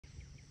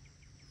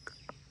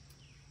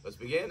Let's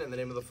begin in the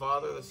name of the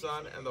Father, the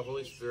Son, and the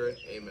Holy Spirit.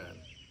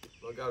 Amen.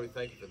 Lord God, we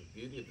thank you for the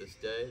beauty of this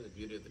day, the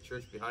beauty of the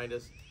church behind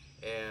us,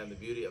 and the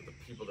beauty of the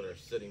people that are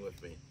sitting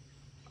with me.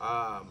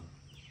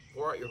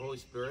 Pour out your Holy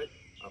Spirit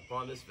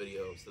upon this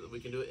video so that we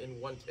can do it in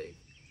one take.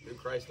 Through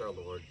Christ our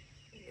Lord.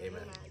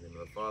 Amen. In the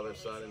name of the Father,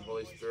 Son, and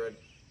Holy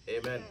Spirit.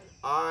 Amen.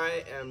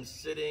 I am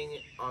sitting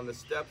on the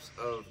steps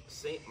of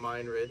St.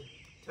 Meinrad.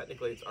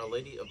 Technically, it's Our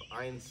Lady of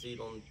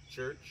Einsiedeln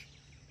Church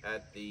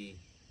at the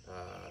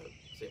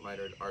St.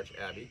 Meinrad Arch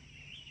Abbey.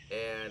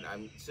 And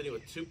I'm sitting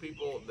with two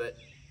people that,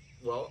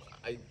 well,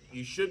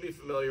 you should be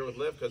familiar with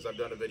Liv because I've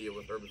done a video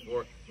with her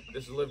before.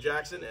 This is Liv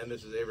Jackson and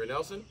this is Avery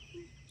Nelson,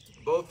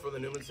 both from the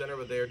Newman Center,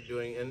 but they're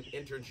doing an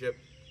internship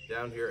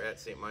down here at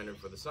St. Meinrad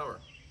for the summer.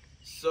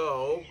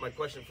 So my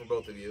question for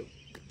both of you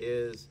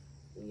is,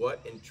 what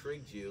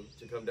intrigued you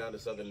to come down to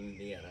Southern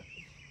Indiana?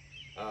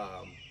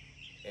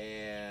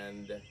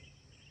 And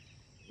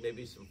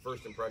maybe some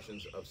first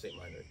impressions of St.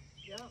 Meinrad.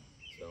 Yeah.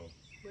 So,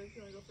 Liv,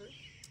 you want to go first?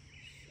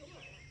 Sure.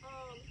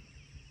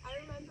 I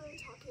remember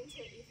talking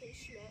to Ethan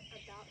Schmidt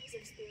about his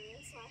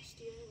experience last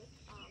year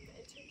with the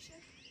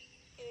internship,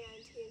 and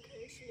he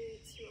encouraged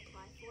me to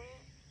apply for it.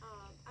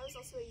 I was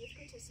also a youth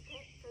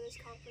participant for this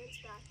conference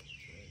back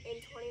in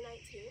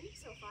 2019,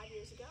 so 5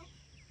 years ago,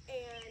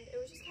 and it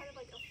was just kind of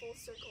like a full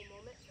circle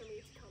moment for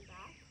me to come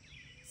back.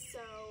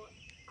 So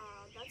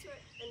that's what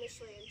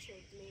initially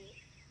intrigued me.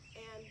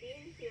 And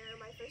being here,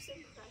 my first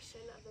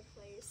impression of the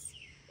place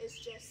is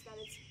just that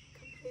it's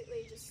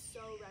completely just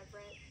so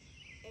reverent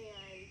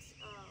and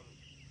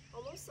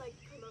almost like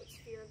promotes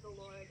fear of the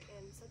Lord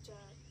in such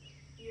a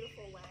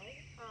beautiful way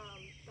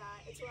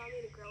that it's allowed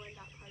me to grow in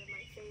that part of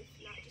my faith,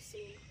 not just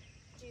seeing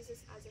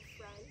Jesus as a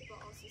friend, but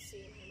also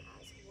seeing him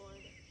as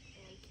Lord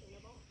and King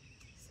of all.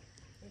 So.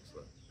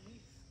 Excellent.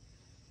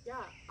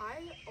 Yeah,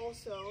 I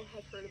also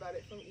had heard about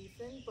it from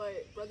Ethan,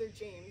 but Brother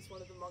James,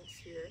 one of the monks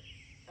here,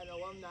 an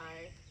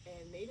alumni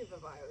and native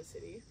of Iowa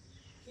City,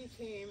 he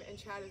came and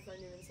chatted with our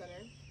Newman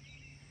Center.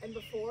 And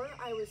before,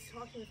 I was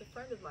talking with a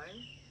friend of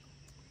mine,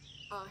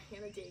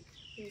 Hannah Dake,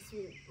 who used to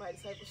be my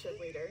discipleship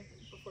leader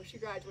before she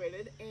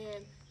graduated,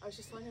 and I was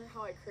just telling her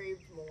how I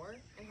craved more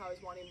and how I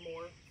was wanting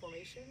more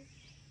formation.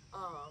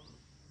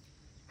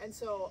 And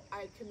so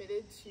I had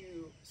committed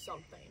to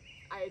something.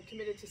 I had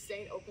committed to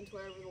staying open to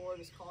wherever the Lord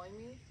was calling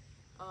me,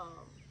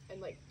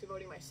 and like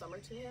devoting my summer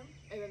to him.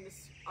 And then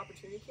this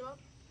opportunity came up.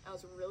 I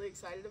was really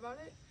excited about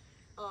it.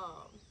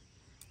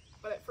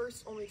 But at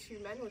first only two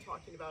men were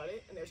talking about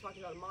it, and they were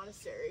talking about a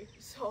monastery.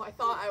 So I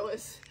thought I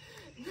was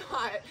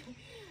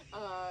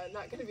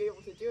not going to be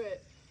able to do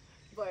it.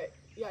 But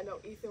yeah, no,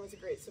 Ethan was a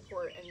great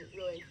support and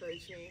really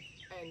encouraged me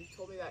and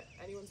told me that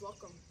anyone's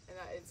welcome and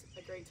that it's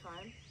a great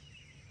time.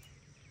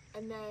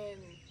 And then,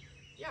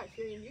 yeah,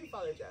 hearing you,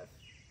 Father Jeff,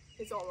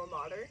 his alma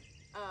mater,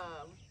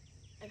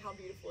 and how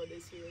beautiful it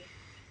is here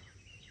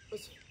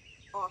was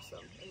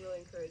awesome and really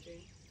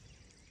encouraging.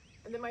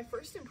 And then my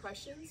first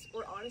impressions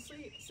were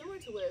honestly similar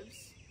to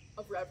Liv's,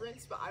 of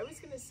reverence, but I was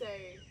going to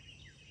say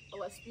a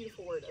less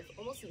beautiful word, of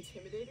almost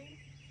intimidating.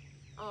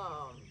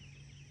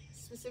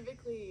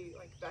 Specifically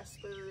like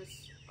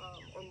Vespers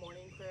or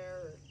morning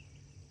prayer,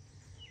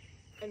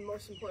 and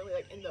most importantly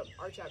like in the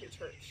Arch Abbey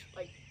Church.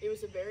 Like it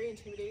was a very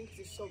intimidating because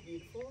it's so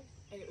beautiful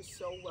and it was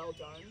so well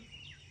done.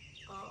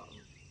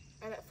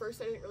 And at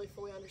first I didn't really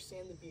fully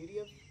understand the beauty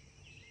of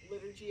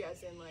liturgy,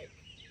 as in like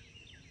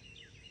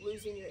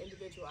losing your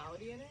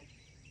individuality in it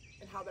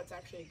and how that's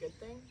actually a good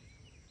thing.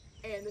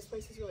 And this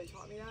place has really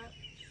taught me that.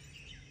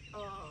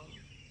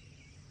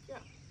 Yeah,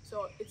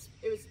 so it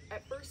was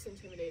at first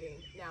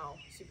intimidating, now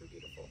super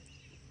beautiful.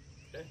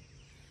 Okay.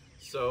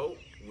 So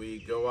we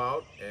go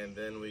out and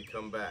then we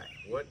come back.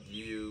 What do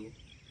you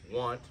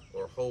want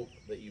or hope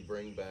that you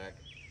bring back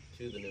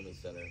to the Newman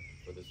Center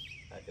for this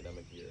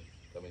academic year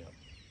coming up?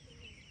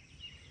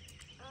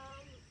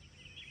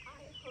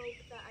 I hope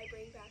that I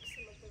bring back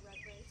some of the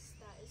reverence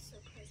that is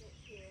so present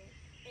here.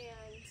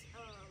 And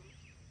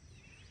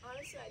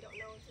honestly, I don't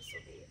know if this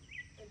will be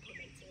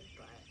implemented,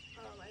 but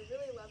I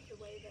really love the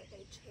way that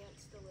they chant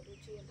the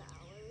liturgy of the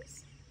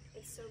hours.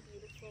 It's so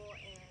beautiful,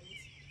 and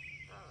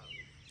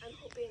I'm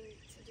hoping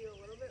to do a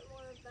little bit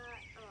more of that,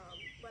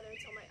 whether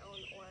it's on my own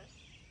or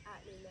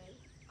at Newman.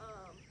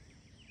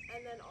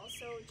 And then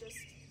also just,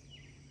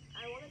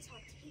 I want to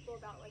talk to people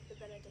about like the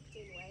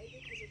Benedictine way,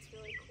 because it's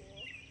really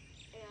cool,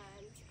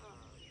 and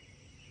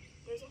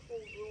there's a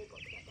whole rule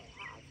book that they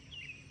have,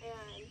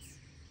 and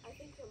I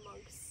think the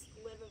monks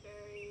live a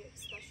very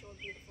special,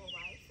 beautiful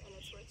life, and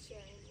it's worth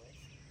sharing with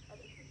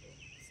other people.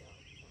 So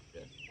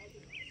Yeah. that'd be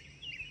nice.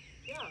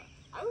 Yeah,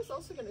 I was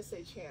also going to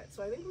say chant,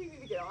 so I think we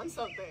need to get on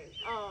something,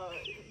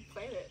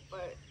 plan it.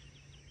 But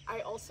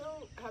I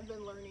also have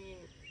been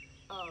learning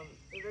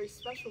in a very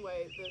special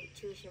way the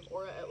tradition of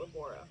ora et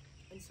labora,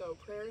 and so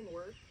prayer and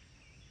work.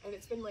 And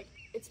it's been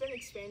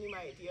expanding my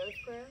idea of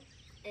prayer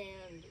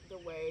and the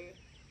way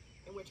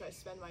in which I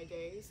spend my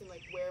days and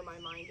like where my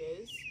mind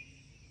is.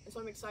 And so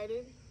I'm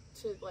excited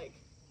to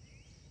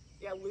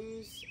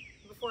lose.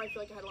 Before, I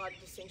feel like I had a lot of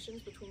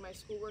distinctions between my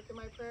schoolwork and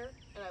my prayer,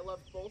 and I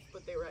loved both,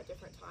 but they were at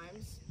different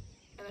times.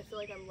 and I feel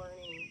like I'm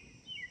learning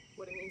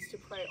what it means to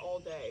pray all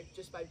day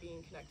just by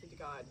being connected to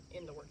God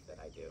in the work that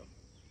I do.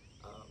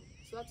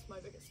 So that's my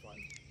biggest one.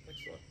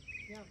 Excellent.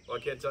 Yeah. Well, I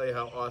can't tell you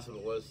how awesome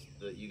it was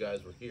that you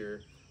guys were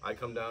here. I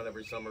come down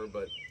every summer,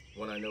 but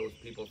when I know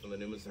people from the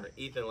Newman Center,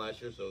 Ethan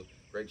last year, so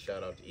great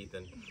shout out to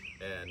Ethan.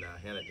 And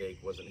Hannah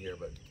Dake wasn't here,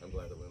 but I'm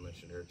glad that we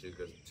mentioned her too,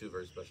 because two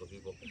very special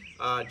people.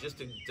 Just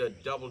to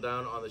double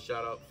down on the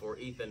shout out for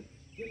Ethan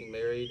getting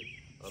married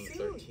on the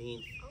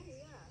 13th. Oh, yeah.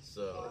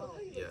 So,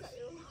 yes.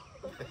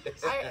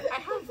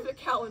 I have the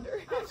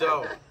calendar.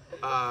 So,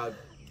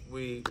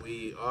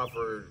 we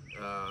offer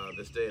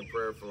this day in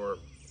prayer for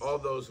all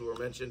those who were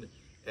mentioned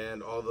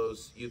and all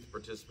those youth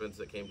participants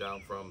that came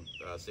down from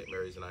St.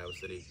 Mary's in Iowa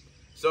City.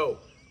 So,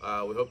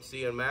 we hope to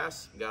see you in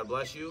Mass. God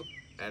bless you,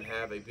 and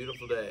have a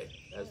beautiful day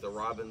as the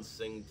robins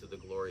sing to the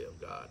glory of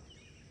God.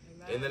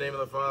 Amen. In the name of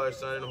the Father,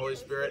 Son, and Holy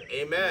Spirit,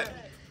 amen.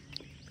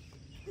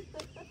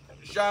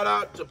 Shout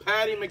out to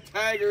Patty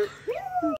McTaggart.